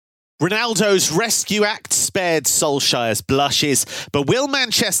Ronaldo's rescue act spared Solskjaer's blushes, but will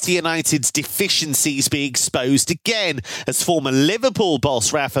Manchester United's deficiencies be exposed again as former Liverpool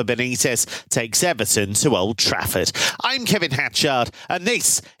boss Rafa Benitez takes Everton to Old Trafford? I'm Kevin Hatchard, and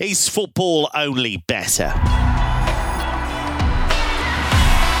this is Football Only Better.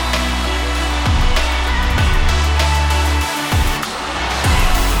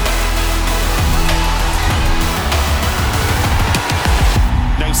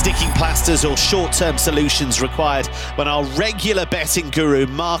 Sticking plasters or short-term solutions required when our regular betting guru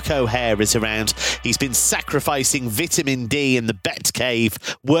Mark O'Hare is around. He's been sacrificing vitamin D in the bet cave,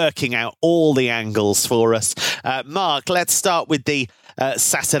 working out all the angles for us. Mark, let's start with the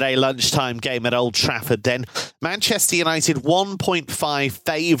Saturday lunchtime game at Old Trafford then. Manchester United 1.5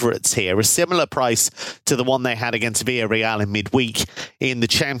 favourites here, a similar price to the one they had against Villarreal in midweek in the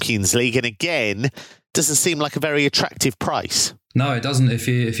Champions League. And again, doesn't seem like a very attractive price. No, it doesn't. If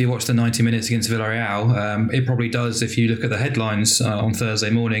you watch the 90 minutes against Villarreal, it probably does if you look at the headlines on Thursday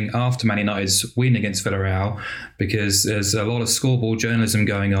morning after Man United's win against Villarreal, because there's a lot of scoreboard journalism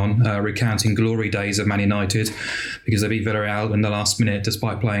going on, recounting glory days of Man United, because they beat Villarreal in the last minute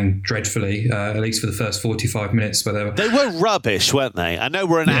despite playing dreadfully, at least for the first 45 minutes. Where they were rubbish, weren't they? I know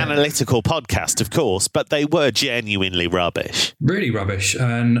we're an analytical podcast, of course, but they were genuinely rubbish. Really rubbish.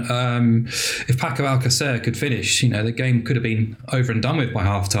 And if Paco Alcacer could finish, the game could have been over and done with by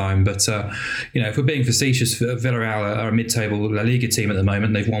half time. But if we're being facetious, Villarreal are a mid-table La Liga team at the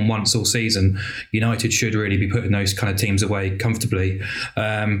moment. They've won once all season. United should really be putting those kind of teams away comfortably,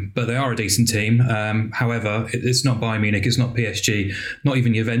 but they are a decent team. However, it's not Bayern Munich, it's not PSG, not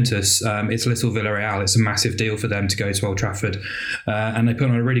even Juventus. It's little Villarreal. It's a massive deal for them to go to Old Trafford, and they put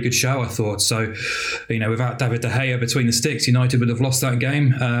on a really good show, I thought. So without David De Gea between the sticks, United would have lost that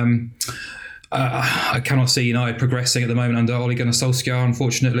game. I cannot see United progressing at the moment under Ole Gunnar Solskjaer.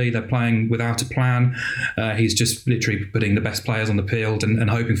 Unfortunately, they're playing without a plan. He's just literally putting the best players on the field and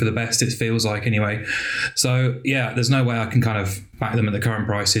hoping for the best, it feels like, anyway. So, there's no way I can kind of back them at the current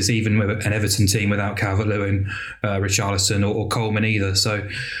prices, even with an Everton team without Calvert-Lewin, Richarlison or Coleman either. So,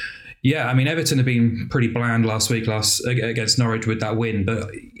 Everton have been pretty bland last week against Norwich with that win,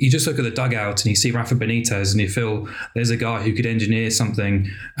 but you just look at the dugout and you see Rafa Benitez and you feel there's a guy who could engineer something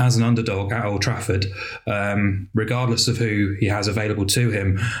as an underdog at Old Trafford, regardless of who he has available to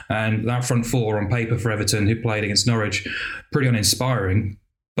him. And that front four on paper for Everton, who played against Norwich, pretty uninspiring,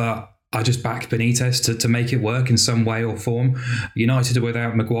 but I just backed Benitez to make it work in some way or form. United are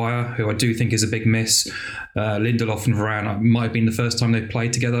without Maguire, who I do think is a big miss. Lindelof and Varane might have been the first time they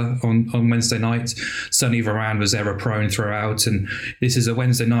played together on Wednesday night. Certainly Varane was error-prone throughout, and this is a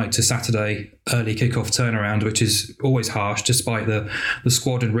Wednesday night to Saturday early kickoff turnaround, which is always harsh despite the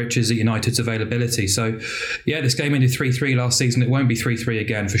squad and riches at United's availability. So, this game ended 3-3 last season. It won't be 3-3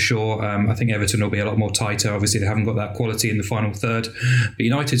 again for sure. I think Everton will be a lot more tighter. Obviously, they haven't got that quality in the final third. But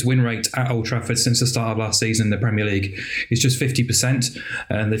United's win rate at Old Trafford since the start of last season in the Premier League is just 50%,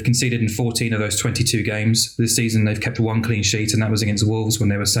 and they've conceded in 14 of those 22 games. This season they've kept one clean sheet, and that was against Wolves when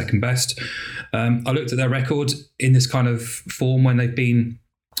they were second best. I looked at their record in this kind of form when they've been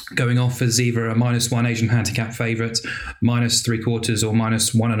going off as either a -1 Asian handicap favourite, -3/4 or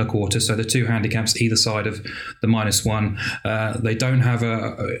 -1.25. So the two handicaps either side of the -1. They don't have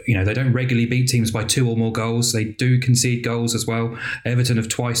they don't regularly beat teams by 2 or more goals. They do concede goals as well. Everton have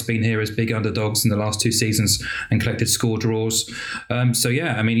twice been here as big underdogs in the last 2 seasons and collected score draws.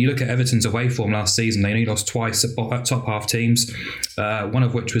 You look at Everton's away form last season. They only lost twice at top half teams, one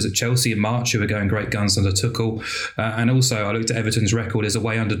of which was at Chelsea in March, who were going great guns under Tuchel. And also I looked at Everton's record as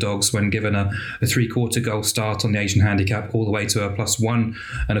away underdogs when given a 3/4 goal start on the Asian handicap, all the way to a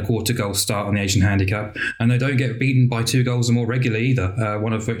 +1.25 goal start on the Asian handicap, and they don't get beaten by 2 goals or more regularly either,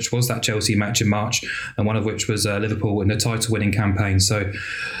 one of which was that Chelsea match in March and one of which was Liverpool in the title winning campaign. So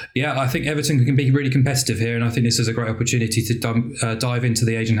I think Everton can be really competitive here, and I think this is a great opportunity to dive into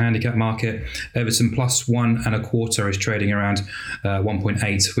the Asian handicap market. Everton +1.25 is trading around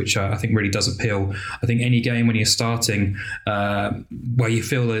 1.8, which I think really does appeal. I think any game when you're starting where you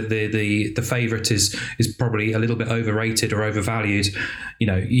feel that the favourite is probably a little bit overrated or overvalued,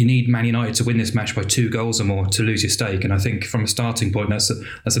 you need Man United to win this match by 2 goals or more to lose your stake. And I think from a starting point, that's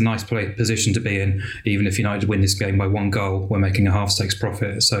a nice position to be in. Even if United win this game by 1 goal, we're making a half stakes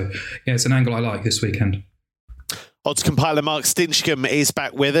profit. So it's an angle I like this weekend. Odds compiler Mark Stinchcombe is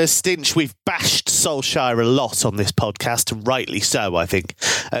back with us. Stinch, we've bashed Solskjaer a lot on this podcast, and rightly so, I think,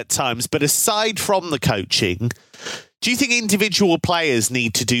 at times. But aside from the coaching, do you think individual players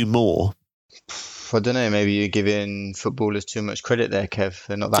need to do more? I don't know, maybe you're giving footballers too much credit there, Kev.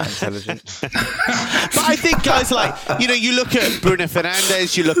 They're not that intelligent. But I think guys like, you look at Bruno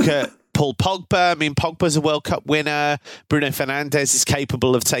Fernandes, you look at Paul Pogba. I mean, Pogba's a World Cup winner. Bruno Fernandes is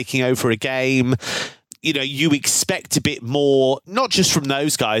capable of taking over a game. You expect a bit more, not just from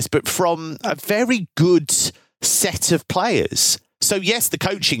those guys, but from a very good set of players. So yes, the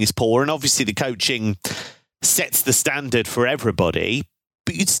coaching is poor, and obviously the coaching sets the standard for everybody,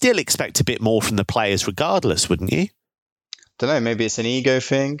 but you'd still expect a bit more from the players regardless, wouldn't you? Don't know, maybe it's an ego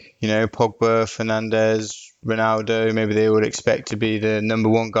thing. Pogba, Fernandes, Ronaldo, maybe they would expect to be the number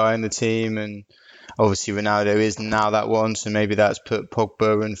one guy in the team, and obviously Ronaldo is now that one, so maybe that's put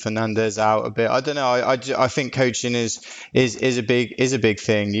Pogba and Fernandes out a bit. I don't know. I think coaching is a big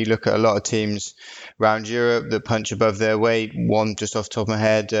thing. You look at a lot of teams around Europe that punch above their weight. One just off the top of my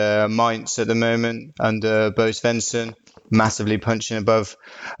head, Mainz at the moment under Bo Svensson, massively punching above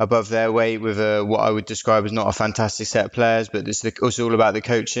their weight with what I would describe as not a fantastic set of players, but it's all about the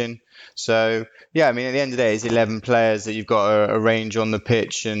coaching. So, yeah, I mean, at the end of the day, it's 11 players that you've got to arrange on the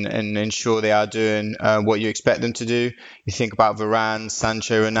pitch and ensure they are doing what you expect them to do. You think about Varane,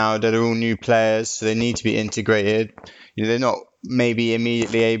 Sancho, Ronaldo, they're all new players, so they need to be integrated. They're not maybe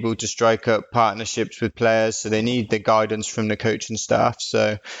immediately able to strike up partnerships with players, so they need the guidance from the coaching staff.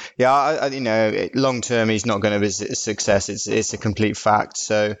 So, yeah, long term, he's not going to be a success. It's a complete fact.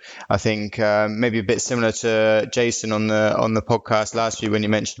 So, I think maybe a bit similar to Jason on the podcast last week when you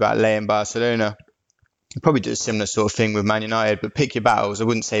mentioned about Lay in Barcelona. You probably do a similar sort of thing with Man United, but pick your battles. I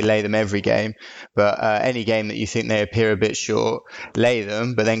wouldn't say lay them every game, but any game that you think they appear a bit short, lay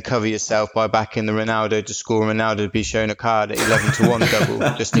them, but then cover yourself by backing the Ronaldo to score, Ronaldo to be shown a card at 11-1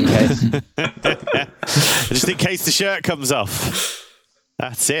 double, just in case. Just in case the shirt comes off.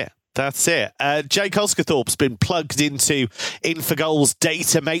 That's it. Jake Osgathorpe's been plugged into Infogol's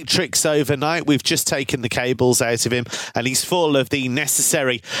data matrix overnight. We've just taken the cables out of him, and he's full of the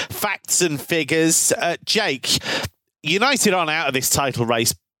necessary facts and figures. Jake, United aren't out of this title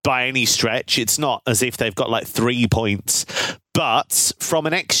race by any stretch. It's not as if they've got like 3 points. But from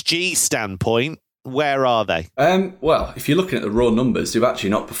an XG standpoint, where are they? Well, if you're looking at the raw numbers, they've actually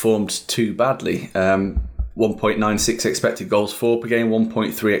not performed too badly. 1.96 expected goals for per game,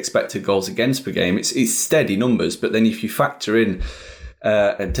 1.3 expected goals against per game. It's steady numbers, but then if you factor in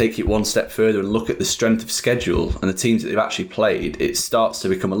and take it one step further and look at the strength of schedule and the teams that they've actually played, it starts to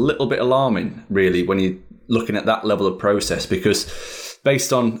become a little bit alarming, really, when you're looking at that level of process, because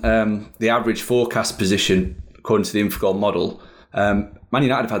based on the average forecast position, according to the Infogol model, Man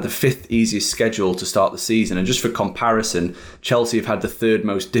United have had the 5th easiest schedule to start the season, and just for comparison, Chelsea have had the 3rd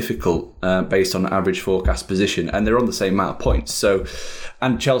most difficult based on average forecast position, and they're on the same amount of points. So,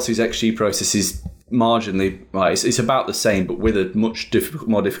 and Chelsea's XG process is marginally, it's about the same, but with a much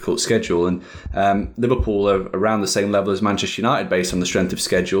more difficult schedule. And Liverpool are around the same level as Manchester United based on the strength of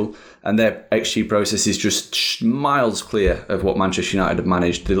schedule, and their XG process is just miles clear of what Manchester United have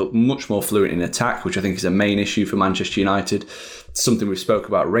managed. They look much more fluent in attack, which I think is a main issue for Manchester United. Something we've spoke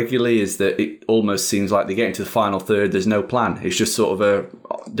about regularly is that it almost seems like they get into the final third, there's no plan. It's just sort of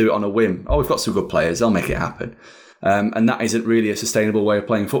do it on a whim. Oh, we've got some good players, they'll make it happen. And that isn't really a sustainable way of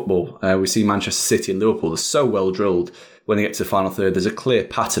playing football. We see Manchester City and Liverpool are so well drilled when they get to the final third. There's a clear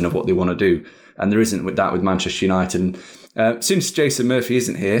pattern of what they want to do, and there isn't with that with Manchester United. And since Jason Murphy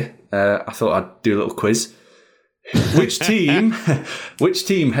isn't here, I thought I'd do a little quiz. Which team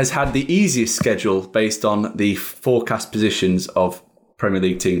has had the easiest schedule based on the forecast positions of Premier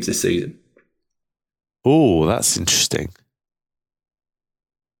League teams this season? Oh, that's interesting.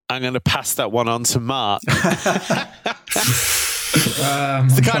 I'm going to pass that one on to Mark. It's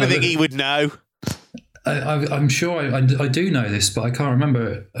the kind of thing he would know. I'm sure I do know this, but I can't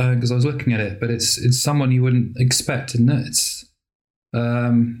remember it because I was looking at it. But it's someone you wouldn't expect, isn't it?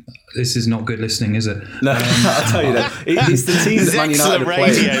 This is not good listening, is it? No, I'll tell you that. It's the team that Man United are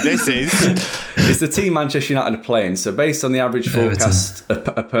playing. Radio, this is. It's the team Manchester United are playing. So based on the average forecast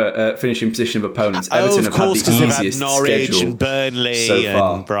finishing position of opponents, Everton have had the easiest Norwich schedule and Burnley so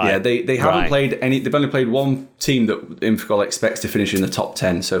far. Right. Yeah, they haven't played any. They've only played one team that Infogol expects to finish in the top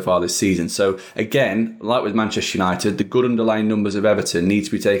 10 so far this season. So again, like with Manchester United, the good underlying numbers of Everton need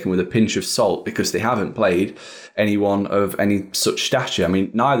to be taken with a pinch of salt because they haven't played anyone of any such stature. I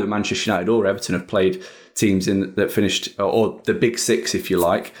mean, neither Manchester United or Everton have played teams that finished, or the big six, if you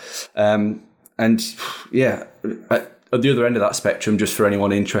like. And yeah, at the other end of that spectrum, just for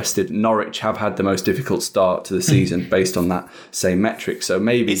anyone interested, Norwich have had the most difficult start to the season based on that same metric. So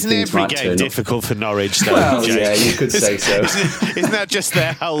maybe isn't things every might game turn difficult for Norwich, though? Well, Jake? yeah, you could say so. Isn't that just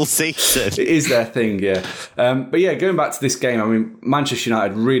their whole season? It is their thing, yeah. But yeah, going back to this game, I mean, Manchester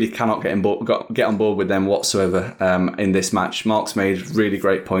United really cannot get on board with them whatsoever in this match. Mark's made really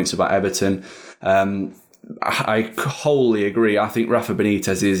great points about Everton. I wholly agree. I think Rafa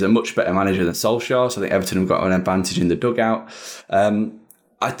Benitez is a much better manager than Solskjaer, so I think Everton have got an advantage in the dugout.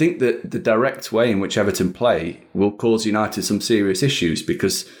 I think that the direct way in which Everton play will cause United some serious issues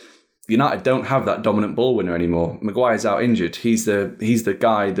because United don't have that dominant ball winner anymore. Maguire's out injured. He's the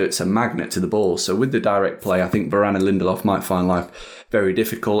guy that's a magnet to the ball. So with the direct play, I think Varane and Lindelof might find life very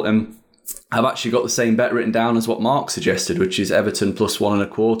difficult. And I've actually got the same bet written down as what Mark suggested, which is Everton plus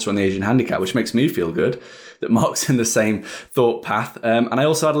 1.25 on the Asian handicap, which makes me feel good that Mark's in the same thought path. And I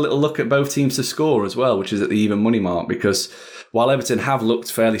also had a little look at both teams to score as well, which is at the even money mark, because while Everton have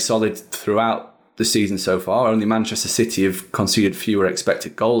looked fairly solid throughout the season so far, only Manchester City have conceded fewer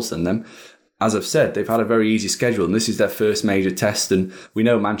expected goals than them. As I've said, they've had a very easy schedule, and this is their first major test. And we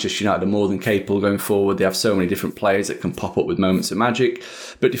know Manchester United are more than capable going forward. They have so many different players that can pop up with moments of magic.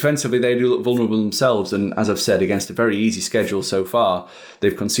 But defensively, they do look vulnerable themselves. And as I've said, against a very easy schedule so far,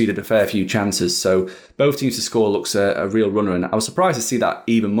 they've conceded a fair few chances. So both teams to score looks a real runner. And I was surprised to see that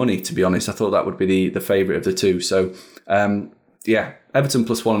even money, to be honest. I thought that would be the favourite of the two. So, yeah, Everton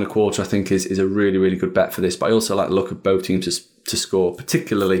plus 1.25, I think, is a really, really good bet for this. But I also like the look of both teams to score,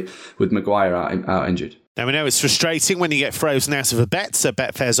 particularly with Maguire out injured. Now, we know it's frustrating when you get frozen out of a bet, so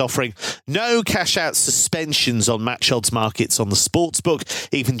Betfair's offering no cash-out suspensions on match odds markets on the sportsbook,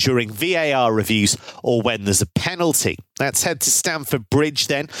 even during VAR reviews or when there's a penalty. Let's head to Stamford Bridge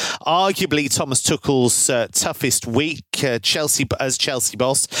then. Arguably Thomas Tuchel's toughest week, Chelsea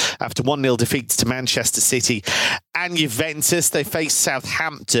boss, after 1-0 defeats to Manchester City and Juventus. They face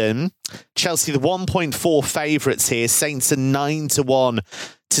Southampton. Chelsea, the 1.4 favourites here. Saints are 9-1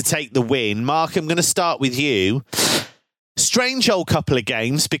 to take the win. Mark, I'm going to start with you. Strange old couple of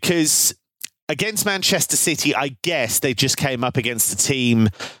games because against Manchester City, I guess they just came up against a team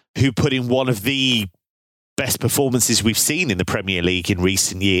who put in one of the best performances we've seen in the Premier League in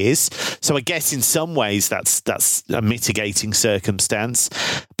recent years. So I guess in some ways that's a mitigating circumstance.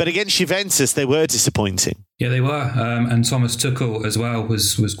 But against Juventus, they were disappointing. Yeah, they were, and Thomas Tuchel as well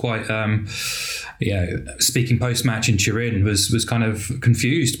was quite, speaking post match in Turin was kind of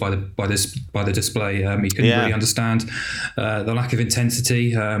confused by the display. He couldn't really understand the lack of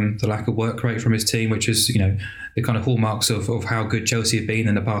intensity, the lack of work rate from his team, which is the kind of hallmarks of how good Chelsea have been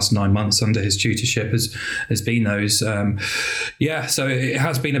in the past 9 months under his tutorship has been those. So it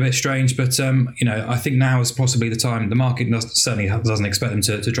has been a bit strange, but I think now is possibly the time. The market certainly doesn't expect them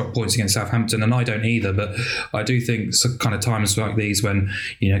to drop points against Southampton, and I don't either. But I do think kind of times like these when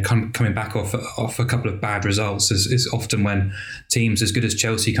coming back off a couple of bad results is often when teams as good as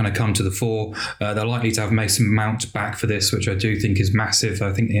Chelsea kind of come to the fore. They're likely to have Mason Mount back for this, which I do think is massive.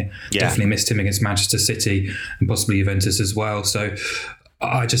 I think they definitely missed him against Manchester City and possibly Juventus as well. So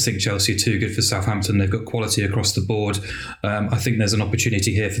I just think Chelsea are too good for Southampton. They've got quality across the board. I think there's an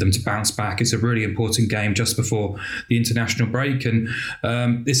opportunity here for them to bounce back. It's a really important game just before the international break. And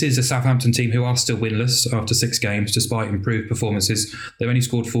this is a Southampton team who are still winless after 6 games, despite improved performances. They've only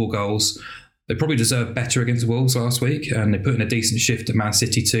scored 4 goals. They probably deserved better against Wolves last week, and they put in a decent shift at Man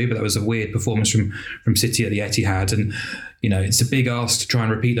City too, but that was a weird performance from City at the Etihad. And it's a big ask to try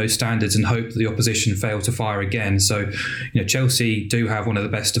and repeat those standards and hope that the opposition fail to fire again. So, Chelsea do have one of the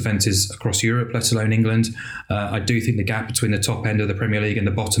best defences across Europe, let alone England. I do think the gap between the top end of the Premier League and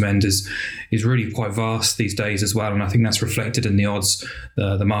the bottom end is really quite vast these days as well. And I think that's reflected in the odds,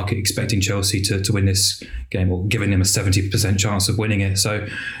 the market expecting Chelsea to win this game, or giving them a 70% chance of winning it. So,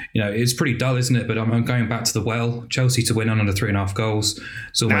 it's pretty dull, isn't it? But I'm going back to the well. Chelsea to win on under 3.5 goals.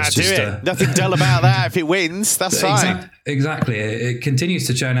 It's almost nothing dull about that. If it wins, that's fine. Exactly. It continues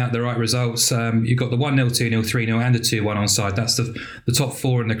to churn out the right results. You've got the 1-0, 2-0, 3-0 and a 2-1 onside. That's the top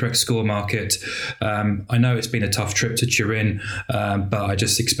 4 in the correct score market. I know it's been a tough trip to Turin, but I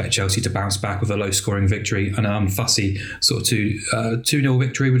just expect Chelsea to bounce back with a low-scoring victory. And an unfussy sort of 2-0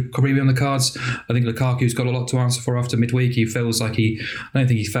 victory would probably be on the cards. I think Lukaku's got a lot to answer for after midweek. I don't think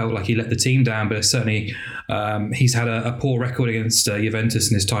he felt like he let the team down, but certainly he's had a poor record against Juventus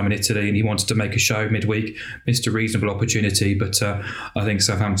in his time in Italy, and he wanted to make a show midweek. Missed a reasonable opportunity, but I think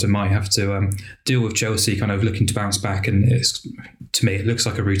Southampton might have to deal with Chelsea kind of looking to bounce back, and to me it looks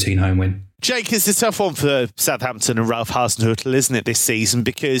like a routine home win. Jake, it's a tough one for Southampton and Ralph Hasenhüttl, isn't it, this season?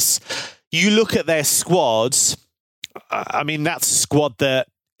 Because you look at their squads, I mean, that's a squad that,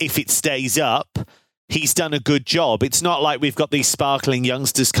 if it stays up, he's done a good job. It's not like we've got these sparkling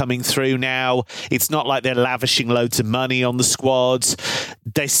youngsters coming through now. It's not like they're lavishing loads of money on the squads.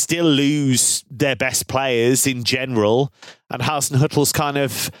 They still lose their best players in general. And Hasenhüttl's kind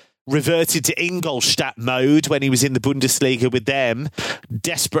of reverted to Ingolstadt mode when he was in the Bundesliga with them,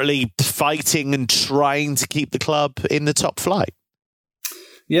 desperately fighting and trying to keep the club in the top flight.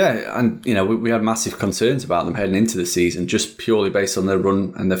 Yeah, and we had massive concerns about them heading into the season, just purely based on their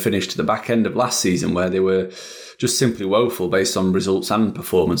run and their finish to the back end of last season, where they were just simply woeful based on results and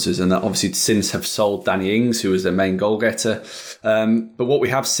performances. And that obviously since have sold Danny Ings, who was their main goal getter. But what we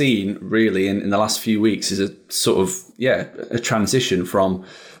have seen really in the last few weeks is a sort of, a transition from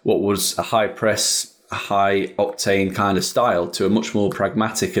what was a high press, high octane kind of style to a much more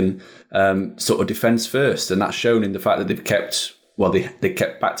pragmatic and sort of defence first. And that's shown in the fact that they've kept... They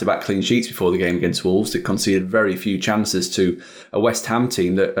kept back-to-back clean sheets before the game against Wolves. They conceded very few chances to a West Ham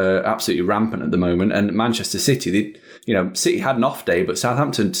team that are absolutely rampant at the moment. And Manchester City, City had an off day, but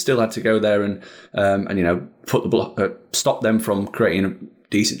Southampton still had to go there and put the stop them from creating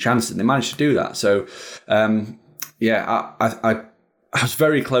decent chances. And they managed to do that. So, I was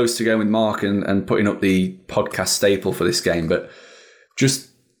very close to going with Mark and putting up the podcast staple for this game, but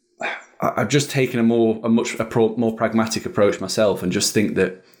I've just taken a much more pragmatic approach myself, and just think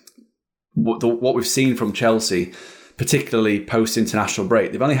that what we've seen from Chelsea, particularly post-international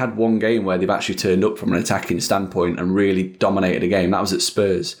break, they've only had one game where they've actually turned up from an attacking standpoint and really dominated a game. That was at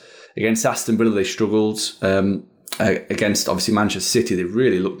Spurs. Against Aston Villa, they struggled. Against, obviously, Manchester City, they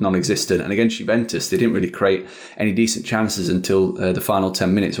really looked non-existent. And against Juventus, they didn't really create any decent chances until the final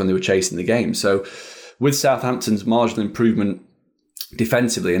 10 minutes when they were chasing the game. So with Southampton's marginal improvement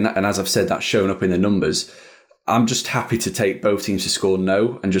defensively, and as I've said, that's shown up in the numbers, I'm just happy to take both teams to score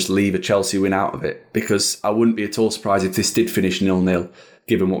no and just leave a Chelsea win out of it, because I wouldn't be at all surprised if this did finish 0-0,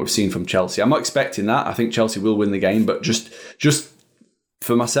 given what we've seen from Chelsea. I'm not expecting that. I think Chelsea will win the game, but just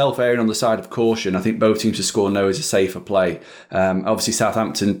for myself, erring on the side of caution, I think both teams to score no is a safer play. Obviously,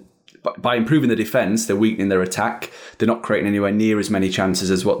 Southampton, by improving the defence, they're weakening their attack. They're not creating anywhere near as many chances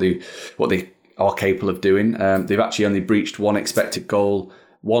as what they are capable of doing. They've actually only breached one expected goal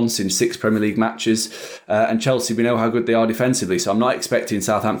once in 6 Premier League matches. And Chelsea, we know how good they are defensively, so I'm not expecting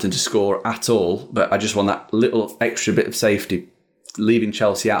Southampton to score at all, but I just want that little extra bit of safety, leaving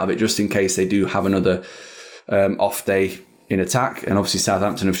Chelsea out of it just in case they do have another off day in attack. And obviously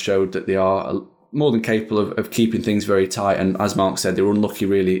Southampton have showed that they are more than capable of keeping things very tight. And as Mark said, they were unlucky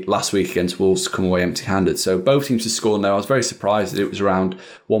really last week against Wolves to come away empty-handed. So both teams to score now. I was very surprised that it was around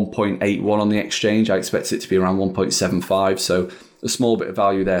 1.81 on the exchange. I expected it to be around 1.75. So a small bit of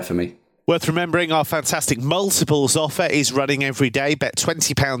value there for me. Worth remembering, our fantastic multiples offer is running every day. Bet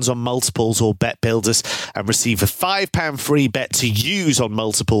 £20 on multiples or Bet Builders and receive a £5 free bet to use on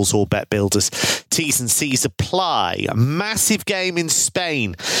multiples or Bet Builders. T's and C's apply. A massive game in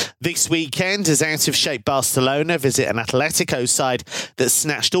Spain this weekend as out-of-shape Barcelona visit an Atletico side that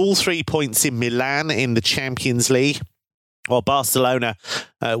snatched all 3 points in Milan in the Champions League. Well, Barcelona,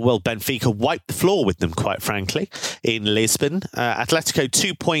 Benfica wiped the floor with them, quite frankly, in Lisbon. Atletico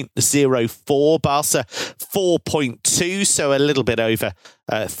 2.04, Barca 4.2, so a little bit over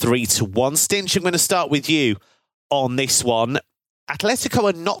 3-1. Stinch, I'm going to start with you on this one.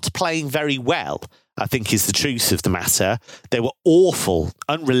 Atletico are not playing very well, I think is the truth of the matter. They were awful,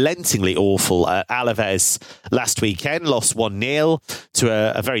 unrelentingly awful at Alaves last weekend, lost 1-0 to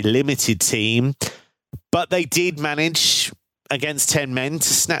a very limited team. But they did manage, against 10 men,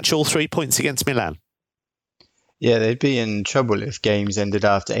 to snatch all 3 points against Milan. Yeah, they'd be in trouble if games ended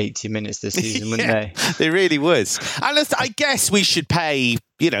after 80 minutes this season, wouldn't they? They really would. And I guess we should pay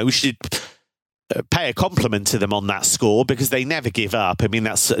a compliment to them on that score, because they never give up. I mean,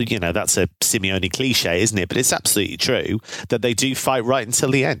 that's a Simeone cliche, isn't it? But it's absolutely true that they do fight right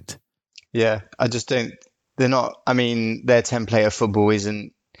until the end. Yeah, I just don't... They're not... I mean, their 10-player football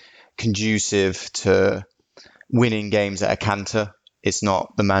isn't conducive to winning games at a canter. It's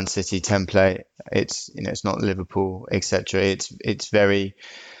not the Man City template. It's not Liverpool, etc. It's very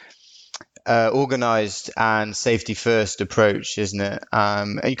organised and safety first approach, isn't it?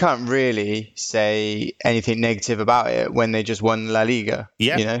 And you can't really say anything negative about it when they just won La Liga.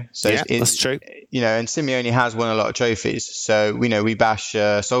 Yeah, so that's true. And Simeone has won a lot of trophies. So we bash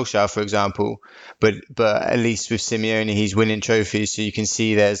Solskjaer, for example, but at least with Simeone, he's winning trophies. So you can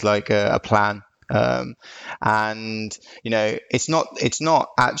see there's like a plan. And it's not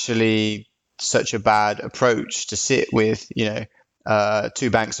actually such a bad approach to sit with 2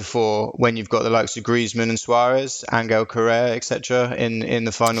 banks of 4 when you've got the likes of Griezmann and Suarez, Angel Correa, etc. in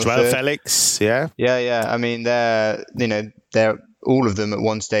the final third. Felix, yeah. I mean, they're all of them at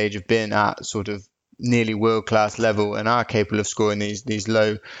one stage have been at sort of nearly world class level and are capable of scoring these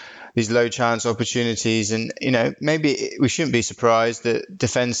low chance opportunities. And, maybe we shouldn't be surprised that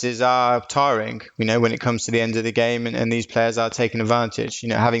defenses are tiring, when it comes to the end of the game, and these players are taking advantage.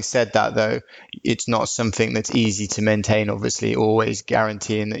 Having said that, though, it's not something that's easy to maintain, obviously, always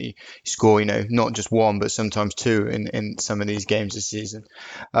guaranteeing that you score, not just one, but sometimes two in some of these games this season.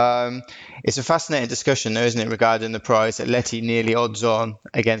 It's a fascinating discussion, though, isn't it, regarding the price. Atleti nearly odds on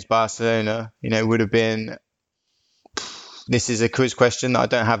against Barcelona, would have been... This is a quiz question that I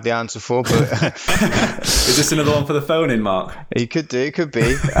don't have the answer for, but is this another one for the phone in, Mark? It could be.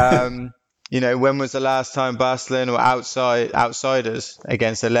 When was the last time Barcelona were outsiders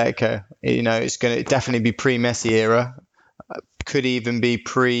against Atletico? It's going to definitely be pre-Messi era. Could even be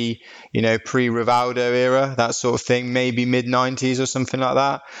pre-Rivaldo era, that sort of thing. Maybe mid-90s or something like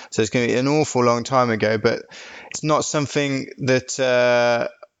that. So it's going to be an awful long time ago, but it's not something that...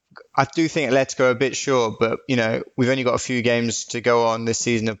 I do think Atletico are a bit short, but, we've only got a few games to go on this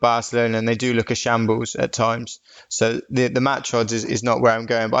season of Barcelona, and they do look a shambles at times. So the match odds is not where I'm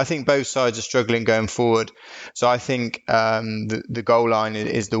going, but I think both sides are struggling going forward. So I think the goal line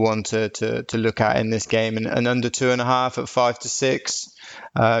is the one to look at in this game, and under 2.5 at 5 to 6.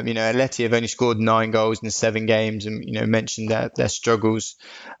 Atleti have only scored 9 goals in 7 games, and mentioned their struggles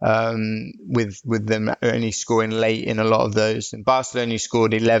with them only scoring late in a lot of those. And Barcelona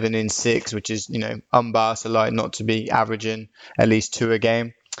scored 11 in 6, which is un-Barca-like not to be averaging at least 2 a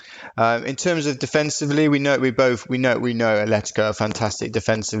game. In terms of defensively, we know Atletico are fantastic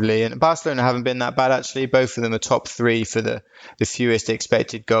defensively, and Barcelona haven't been that bad actually. Both of them are top 3 for the fewest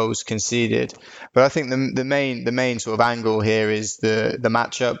expected goals conceded. But I think the main sort of angle here is the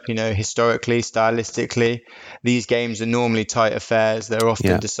matchup. Historically, stylistically, these games are normally tight affairs. They're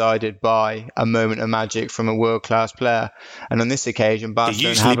often decided by a moment of magic from a world class player, and on this occasion, Barcelona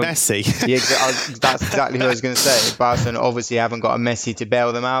usually Messi. That's exactly what I was going to say. Barcelona obviously haven't got a Messi to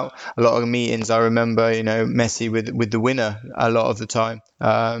bail them out. A lot of meetings I remember, Messi with the winner a lot of the time.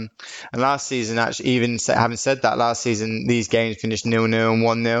 And last season, actually, even having said that, last season these games finished 0-0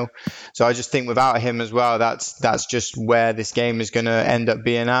 and 1-0. So I just think without him as well, that's just where this game is going to end up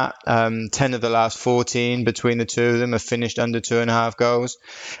being at. 10 of the last 14 between the two of them have finished under 2.5 goals.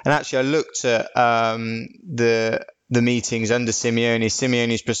 And actually, I looked at the meetings under Simeone.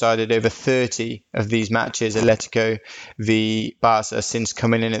 Simeone's presided over 30 of these matches, Atletico v Barca, since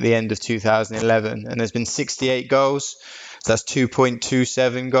coming in at the end of 2011. And there's been 68 goals. So that's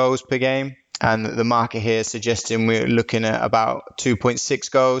 2.27 goals per game. And the market here is suggesting we're looking at about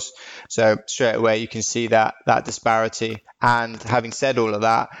 2.6 goals. So straight away, you can see that disparity. And having said all of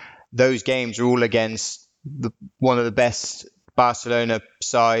that, those games are all against one of the best Barcelona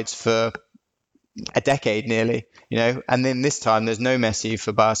sides for a decade nearly, and then this time there's no Messi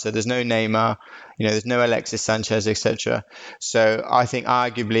for Barca, there's no Neymar, there's no Alexis Sanchez, etc. So I think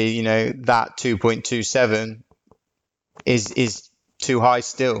arguably, that 2.27 is too high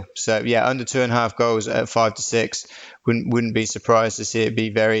still. So yeah, under 2.5 goals at 5 to 6, wouldn't be surprised to see it be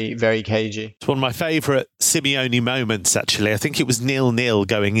very, very cagey. It's one of my favourite Simeone moments, actually. I think it was 0-0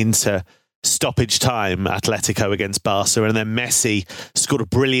 going into stoppage time, Atletico against Barca, and then Messi scored a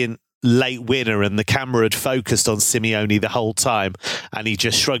brilliant late winner, and the camera had focused on Simeone the whole time, and he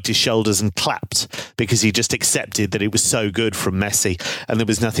just shrugged his shoulders and clapped because he just accepted that it was so good from Messi and there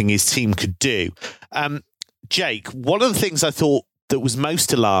was nothing his team could do. Jake, one of the things I thought that was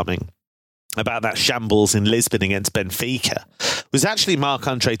most alarming about that shambles in Lisbon against Benfica was actually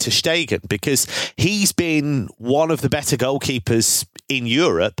Marc-Andre ter Stegen, because he's been one of the better goalkeepers in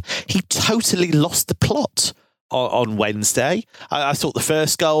Europe. He totally lost the plot on Wednesday. I thought the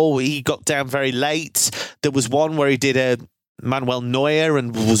first goal, he got down very late. There was one where he did a Manuel Neuer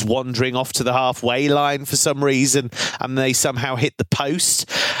and was wandering off to the halfway line for some reason, and they somehow hit the post.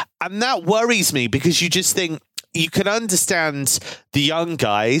 And that worries me, because you just think, you can understand the young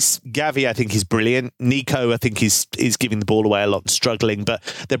guys. Gavi, I think, is brilliant. Nico, I think, is giving the ball away a lot and struggling, but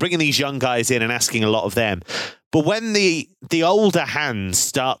they're bringing these young guys in and asking a lot of them. But when the older hands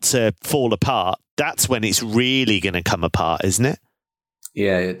start to fall apart, that's when it's really going to come apart, isn't it?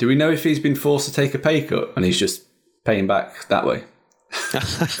 Yeah. Do we know if he's been forced to take a pay cut and he's just paying back that way?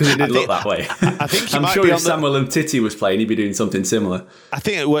 Because it did look that way. I think I'm sure if Samuel Umtiti was playing, he'd be doing something similar. I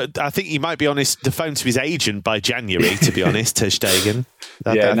think he might be on the phone to his agent by January, to be honest, ter Stegen.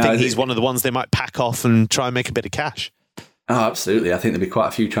 I think he's one of the ones they might pack off and try and make a bit of cash. Oh, absolutely. I think there'll be quite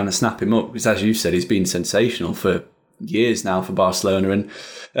a few trying to snap him up, because as you said, he's been sensational for years now for Barcelona. And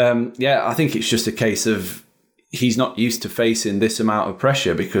I think it's just a case of he's not used to facing this amount of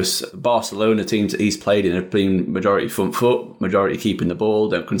pressure, because Barcelona teams that he's played in have been majority front foot, majority keeping the ball,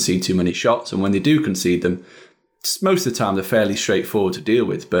 don't concede too many shots. And when they do concede them, most of the time they're fairly straightforward to deal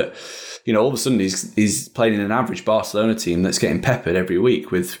with. But, all of a sudden he's playing in an average Barcelona team that's getting peppered every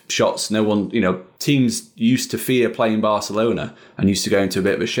week with shots. No one, teams used to fear playing Barcelona and used to go into a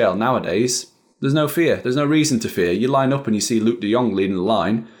bit of a shell. Nowadays, there's no fear. There's no reason to fear. You line up and you see Luke de Jong leading the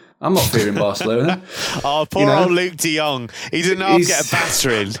line. I'm not fearing Barcelona. Oh, poor old Luke de Jong. He doesn't know how to get a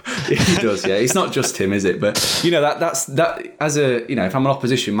battering. He does, yeah. It's not just him, is it? But, that as a, if I'm an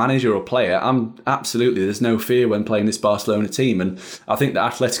opposition manager or player, there's no fear when playing this Barcelona team. And I think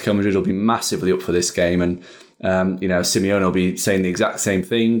that Atletico Madrid will be massively up for this game. And, Simeone will be saying the exact same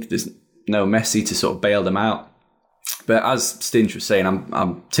thing. There's no Messi to sort of bail them out. But as Stinch was saying,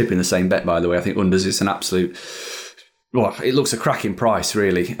 I'm tipping the same bet, by the way. I think unders is an absolute... Well, it looks a cracking price,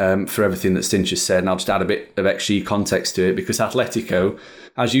 really, for everything that Stinch has said. And I'll just add a bit of XG context to it, because Atletico,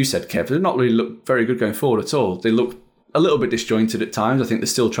 as you said, Kev, they've not really looked very good going forward at all. They look a little bit disjointed at times. I think they're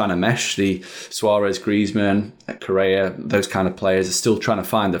still trying to mesh. The Suarez, Griezmann, Correa, those kind of players are still trying to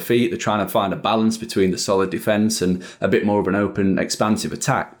find their feet. They're trying to find a balance between the solid defence and a bit more of an open, expansive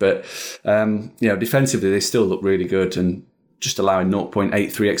attack. But, defensively, they still look really good, and just allowing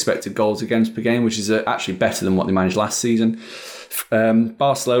 0.83 expected goals against per game, which is actually better than what they managed last season.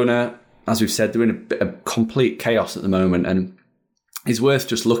 Barcelona, as we've said, they're in a complete chaos at the moment, and it's worth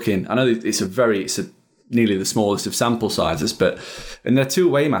just looking. I know it's nearly the smallest of sample sizes, but in their 2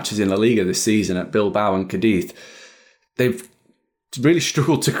 away matches in La Liga this season at Bilbao and Cadiz, they've really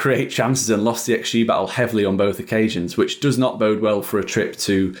struggled to create chances and lost the XG battle heavily on both occasions, which does not bode well for a trip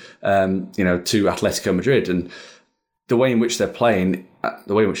to Atletico Madrid. And the way in which they're playing,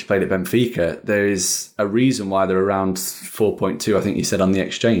 the way in which they played at Benfica, there is a reason why they're around 4.2, I think you said, on the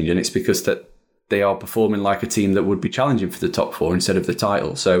exchange. And it's because that they are performing like a team that would be challenging for the top 4 instead of the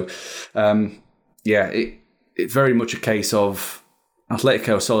title. So, it's very much a case of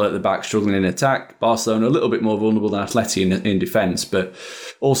Atletico solid at the back, struggling in attack. Barcelona a little bit more vulnerable than Atleti in defence, but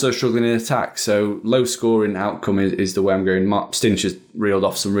also struggling in attack. So low scoring outcome is the way I'm going. Mark Stinch has reeled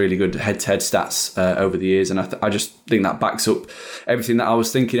off some really good head-to-head stats over the years, and I just think that backs up everything that I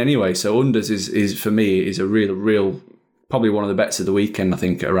was thinking anyway. So unders is for me is a real probably one of the bets of the weekend. I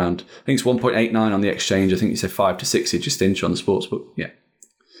think it's 1.89 on the exchange. I think you said 5 to 6 just Stinch on the sportsbook. Yeah.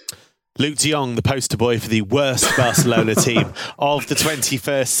 Luke de Jong, the poster boy for the worst Barcelona team of the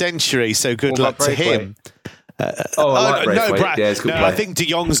 21st century. So good luck to him. Braithwaite. I think de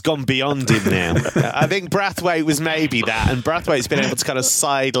Jong's gone beyond him now. I think Braithwaite was maybe that, and Braithwaite's been able to kind of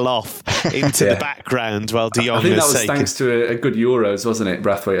sidle off into the background while de Jong I think that was thanks to a good Euros, wasn't it?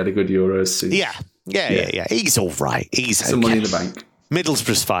 Braithwaite had a good Euros. Yeah. He's all right. He's some money in the bank.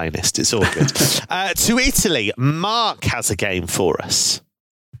 Middlesbrough's finest. It's all good. To Italy, Mark has a game for us.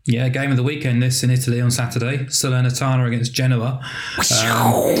 Yeah, game of the weekend this in Italy on Saturday. Salernitana against Genoa.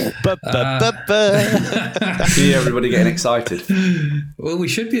 See everybody getting excited. Well, we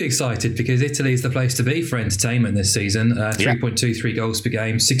should be excited because Italy is the place to be for entertainment this season. 3.23 goals per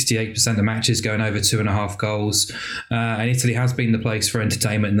game, 68% of matches going over 2.5 goals. And Italy has been the place for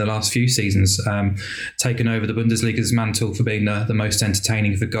entertainment in the last few seasons, taken over the Bundesliga's mantle for being the most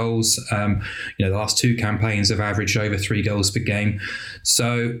entertaining for goals. The last 2 campaigns have averaged over 3 goals per game.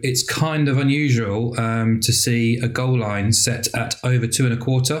 So it's kind of unusual to see a goal line set at over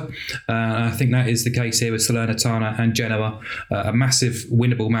 2.25. I think that is the case here with Salernitana and Genoa. A massive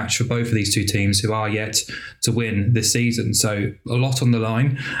winnable match for both of these 2 teams who are yet to win this season. So a lot on the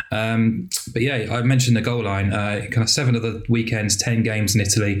line. But yeah, I mentioned the goal line. Kind of 7 of the weekend's 10 games in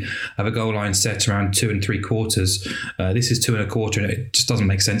Italy have a goal line set around 2.75. This is 2.25, and it just doesn't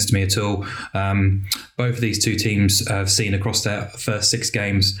make sense to me at all. Both of these 2 teams have seen across their first 6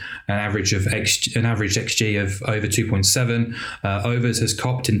 games an average XG of over 2.7. Overs has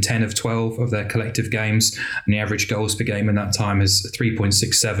copped in 10 of 12 of their collective games, and the average goals per game in that time is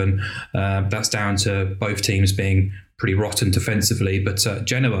 3.67. That's down to both teams being pretty rotten defensively, but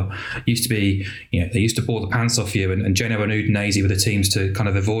Genoa used to be, they used to bore the pants off you, and Genoa and Udinese were the teams to kind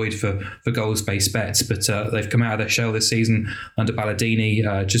of avoid for goals-based bets, but they've come out of their shell this season under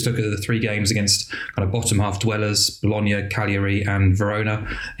Ballardini. Just look at the 3 games against kind of bottom half dwellers, Bologna, Cagliari and Verona,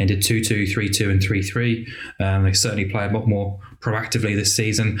 ended 2-2, 3-2 and 3-3. They certainly play a lot more proactively this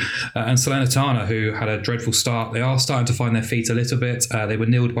season. And Salernitana, who had a dreadful start, they are starting to find their feet a little bit. They were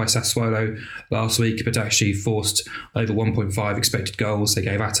nilled by Sassuolo last week, but actually forced over 1.5 expected goals. They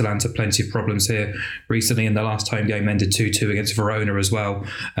gave Atalanta plenty of problems here recently. In the last home game, ended 2-2 against Verona as well.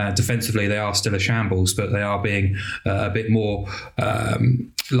 Defensively, they are still a shambles, but they are being a bit more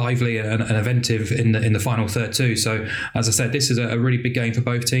lively and inventive in the final third too. So, as I said, this is a really big game for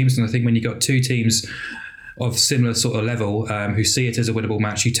both teams, and I think when you've got two teams of similar sort of level who see it as a winnable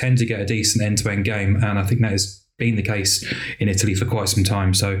match, you tend to get a decent end-to-end game, and I think that has been the case in Italy for quite some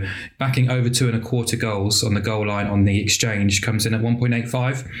time. So backing over 2.25 goals on the goal line on the exchange comes in at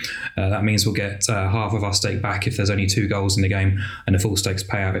 1.85. That means we'll get half of our stake back if there's only 2 goals in the game, and a full stakes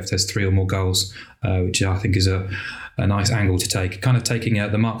payout if there's 3 or more goals, which I think is a nice angle to take. Kind of taking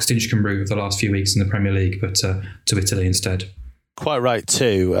the Mark Stinchcombe route of the last few weeks in the Premier League, but to Italy instead. Quite right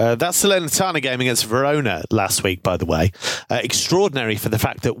too. That's the Salernitana game against Verona last week, by the way. Extraordinary for the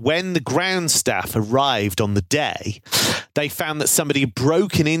fact that when the ground staff arrived on the day, they found that somebody had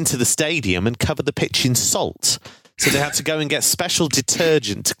broken into the stadium and covered the pitch in salt. So they had to go and get special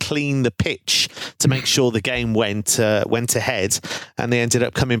detergent to clean the pitch to make sure the game went ahead. And they ended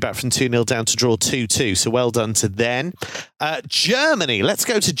up coming back from 2-0 down to draw 2-2. So well done to them. Germany. Let's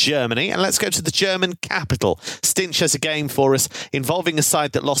go to Germany and let's go to the German capital. Stinch has a game for us involving a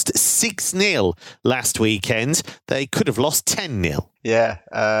side that lost 6-0 last weekend. They could have lost 10-0. Yeah,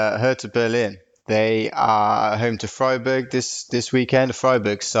 Hertha Berlin. They are home to Freiburg this weekend. A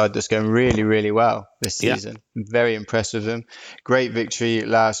Freiburg side that's going really, really well this season. Yeah. Very impressed with them. Great victory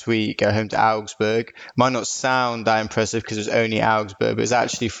last week at home to Augsburg. Might not sound that impressive because it was only Augsburg, but it's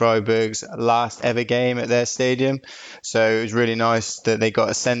actually Freiburg's last ever game at their stadium. So it was really nice that they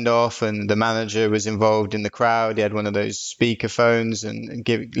got a send-off and the manager was involved in the crowd. He had one of those speaker phones and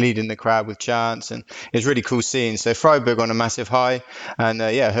leading the crowd with chants. And it was really cool seeing. So Freiburg on a massive high. And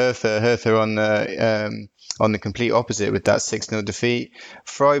Hertha on the complete opposite with that 6-0 defeat.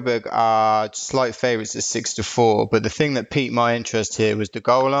 Freiburg are slight favourites at 6-4, but the thing that piqued my interest here was the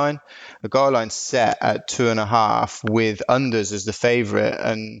goal line. The goal line set at 2.5 with unders as the favourite,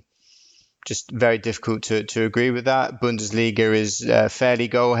 and just very difficult to agree with that. Bundesliga is fairly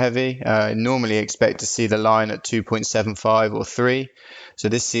goal heavy. Normally expect to see the line at 2.75 or 3. So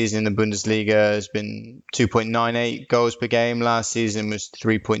this season the Bundesliga has been 2.98 goals per game. Last season was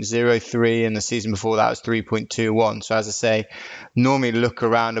 3.03, and the season before that was 3.21. So as I say, normally look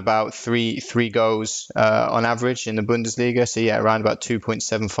around about three goals on average in the Bundesliga. So yeah, around about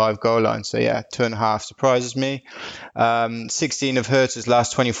 2.75 goal line. So yeah, 2.5 surprises me. 16 of Hertha's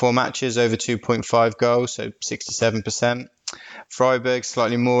last 24 matches over 2.5 goals, so 67%. Freiburg,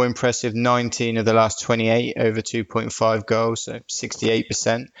 slightly more impressive, 19 of the last 28 over 2.5 goals, so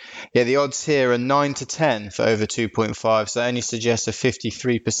 68%. Yeah, the odds here are 9-10 for over 2.5, so that only suggests a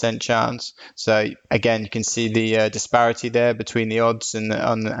 53% chance. So again, you can see the disparity there between the odds and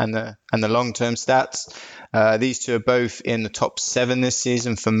the long-term stats. These two are both in the top 7 this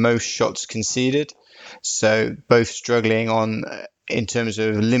season for most shots conceded, so both struggling in terms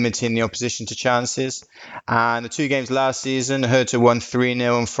of limiting the opposition to chances. And the 2 games last season, Hertha won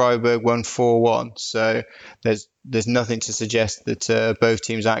 3-0 and Freiburg won 4-1. So there's nothing to suggest that both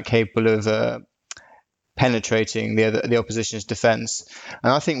teams aren't capable of penetrating the opposition's defence.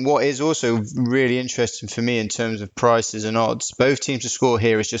 And I think what is also really interesting for me in terms of prices and odds, both teams to score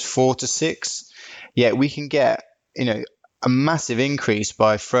here is just 4-6. Yet we can get, a massive increase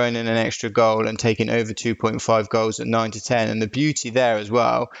by throwing in an extra goal and taking over 2.5 goals at 9-10. And the beauty there as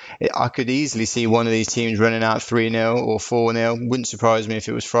well, I could easily see one of these teams running out 3-0 or 4-0. Wouldn't surprise me if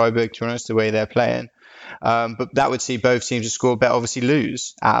it was Freiburg, to be honest, the way they're playing. But that would see both teams to score bet obviously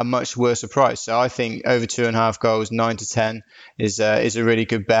lose at a much worse price. So I think over 2.5 goals, 9-10 is a really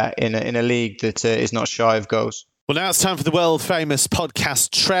good bet in a league that is not shy of goals. Well, now it's time for the world-famous podcast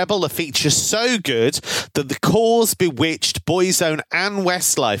Treble, a feature so good that the Cause, Bewitched, Boyzone and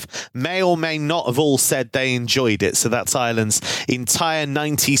Westlife may or may not have all said they enjoyed it. So that's Ireland's entire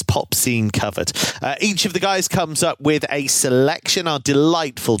 90s pop scene covered. Each of the guys comes up with a selection. Our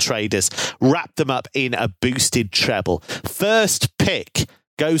delightful traders wrap them up in a boosted treble. First pick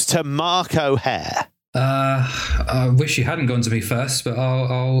goes to Mark O'Hare. I wish you hadn't gone to me first, but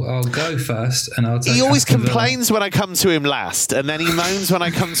I'll go first, and I'll take. He always complains when I come to him last, and then he moans when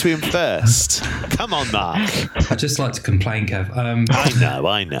I come to him first. Come on, Mark. I just like to complain, Kev.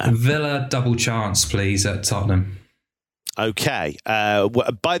 I know. Villa double chance, please, at Tottenham. Okay.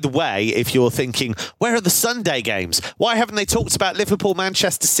 By the way, if you're thinking, where are the Sunday games? Why haven't they talked about Liverpool,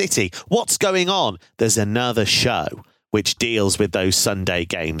 Manchester City? What's going on? There's another show which deals with those Sunday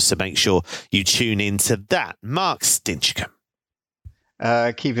games, so make sure you tune into that. Mark Stinchcombe.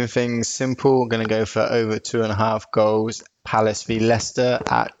 Keeping things simple, going to go for over 2.5 goals. Palace v Leicester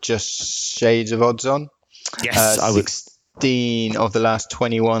at just shades of odds on. Yes, I would. 16 of the last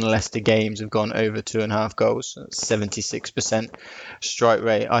 21 Leicester games have gone over 2.5 goals. 76% strike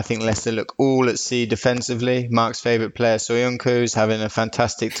rate. I think Leicester look all at sea defensively. Mark's favourite player, Soyuncu, is having a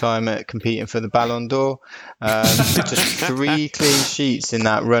fantastic time at competing for the Ballon d'Or. Just 3 clean sheets in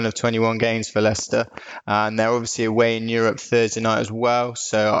that run of 21 games for Leicester. And they're obviously away in Europe Thursday night as well.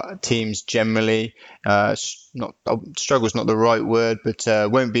 So teams generally... struggle's not the right word, but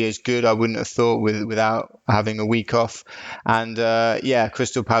won't be as good, I wouldn't have thought, without having a week off. And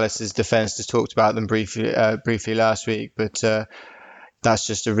Crystal Palace's defence, just talked about them briefly last week, but that's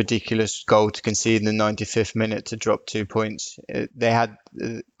just a ridiculous goal to concede in the 95th minute to drop 2 points.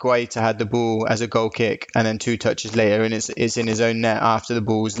 Guaita had the ball as a goal kick, and then 2 touches later, and it's in his own net after the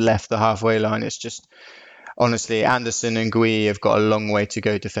ball's left the halfway line. It's just, honestly, Anderson and Gui have got a long way to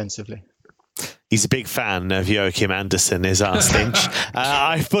go defensively. He's a big fan of Joachim Andersen, is our Stinch.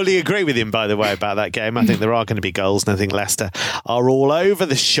 I fully agree with him, by the way, about that game. I think there are going to be goals, and I think Leicester are all over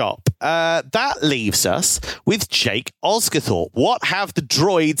the shop. That leaves us with Jake Osgathorpe. What have the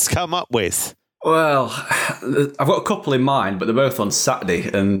droids come up with? Well, I've got a couple in mind, but they're both on Saturday,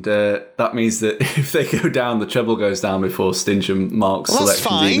 and that means that if they go down, the treble goes down before Stinch and Mark's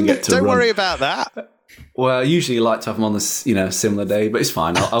selections even get to Don't run. worry about that. Well, usually you like to have them on this, similar day, but it's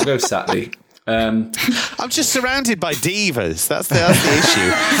fine. I'll go Saturday. I'm just surrounded by divas. That's the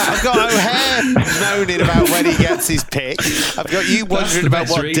issue. I've got O'Hare moaning about when he gets his pick. I've got you wondering about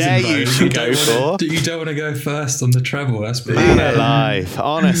what day you should go for. You don't want to go first on the treble. That's man alive.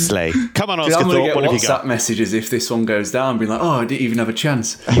 Honestly, come on, Oscar. I'm going to get what have you got? WhatsApp messages if this one goes down, being like, "Oh, I didn't even have a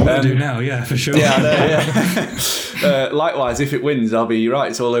chance." You will do now, yeah, for sure. Yeah, I know, yeah. Likewise, if it wins, I'll be right.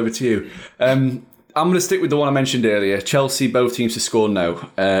 It's all over to you. I'm going to stick with the one I mentioned earlier. Chelsea, both teams to score no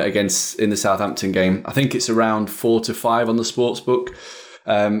in the Southampton game. I think it's around 4-5 on the sportsbook.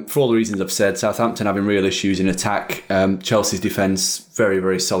 For all the reasons I've said, Southampton having real issues in attack. Chelsea's defence, very,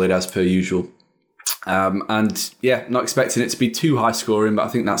 very solid as per usual. Not expecting it to be too high scoring, but I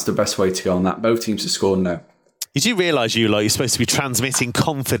think that's the best way to go on that. Both teams to score no. You do realise you're supposed to be transmitting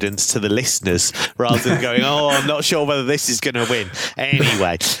confidence to the listeners rather than going, I'm not sure whether this is going to win.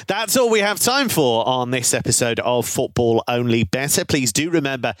 Anyway, that's all we have time for on this episode of Football Only Better. Please do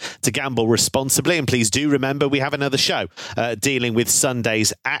remember to gamble responsibly, and please do remember we have another show dealing with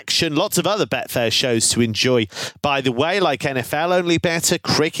Sunday's action. Lots of other Betfair shows to enjoy, by the way, like NFL Only Better,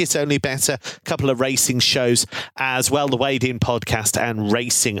 Cricket Only Better, a couple of racing shows as well, the Wade In podcast and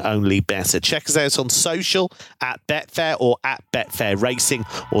Racing Only Better. Check us out on social at Betfair or at Betfair Racing,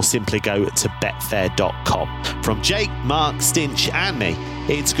 or simply go to betfair.com. From Jake, Mark, Stinch and me,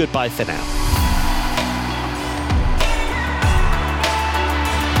 it's goodbye for now.